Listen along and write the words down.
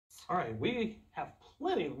All right, we have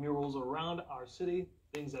plenty of murals around our city,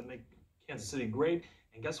 things that make Kansas City great.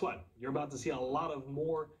 And guess what? You're about to see a lot of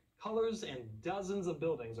more colors and dozens of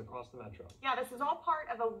buildings across the metro. Yeah, this is all part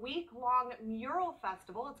of a week-long mural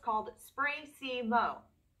festival. It's called SpraySeeMo.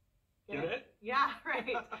 Get it? Yeah,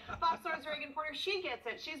 right. Fox 4's Reagan Porter, she gets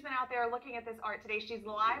it. She's been out there looking at this art today. She's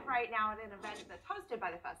live right now at an event that's hosted by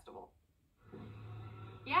the festival.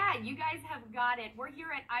 Yeah, you guys have got it. We're here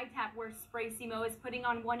at ITAP where SpraySeeMo is putting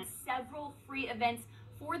on one of several free events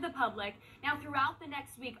for the public. Now, throughout the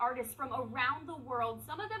next week, artists from around the world,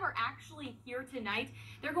 some of them are actually here tonight.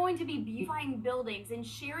 They're going to be beautifying buildings and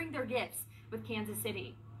sharing their gifts with Kansas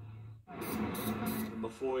City.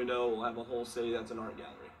 Before we know, we'll have a whole city that's an art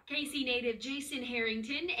gallery. KC native Jason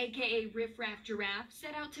Harrington, aka Riff Raff Giraffe,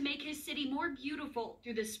 set out to make his city more beautiful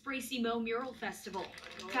through the SpraySeeMo Mural Festival.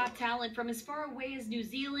 Top talent from as far away as New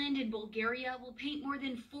Zealand and Bulgaria will paint more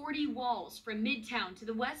than 40 walls from Midtown to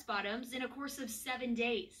the West Bottoms in a course of 7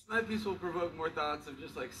 days. My piece will provoke more thoughts of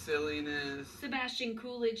just like silliness. Sebastian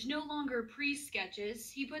Coolidge no longer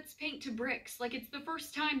pre-sketches. He puts paint to bricks like it's the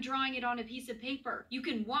first time drawing it on a piece of paper. You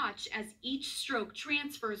can watch as each stroke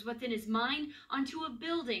transfers what's in his mind onto a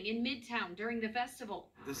building in Midtown during the festival.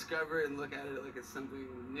 Discover it and look at it like it's something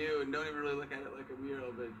new and don't even really look at it like a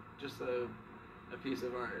mural, but just a piece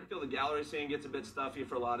of art. I feel the gallery scene gets a bit stuffy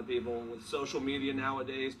for a lot of people. With social media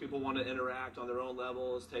nowadays, people want to interact on their own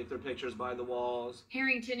levels, take their pictures by the walls.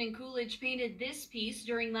 Harrington and Coolidge painted this piece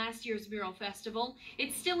during last year's mural festival.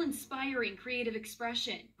 It's still inspiring creative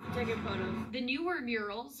expression. Take a photo. The newer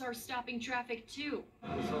murals are stopping traffic too.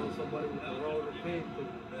 I saw somebody with a roll of paint and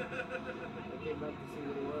I came back to see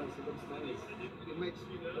what it was. It looks nice. It makes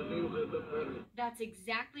the neighborhood look better. That's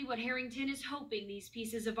exactly what Harrington is hoping these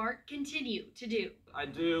pieces of art continue to do. I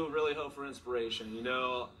do really hope for inspiration. You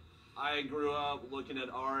know, I grew up looking at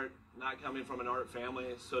art, not coming from an art family,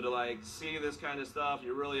 so to like see this kind of stuff,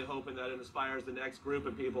 you're really hoping that it inspires the next group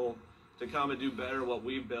of people to come and do better what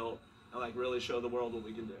we've built and like really show the world what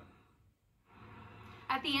we can do.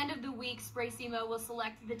 At the end of the week, SpraySeeMo will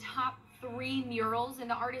select the top 3 murals and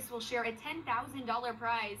the artists will share a $10,000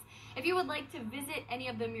 prize. If you would like to visit any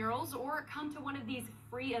of the murals or come to one of these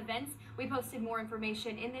free events, we posted more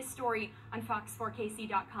information in this story on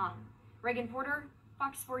Fox4KC.com. Reagan Porter,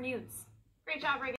 Fox 4 News. Great job, Reagan.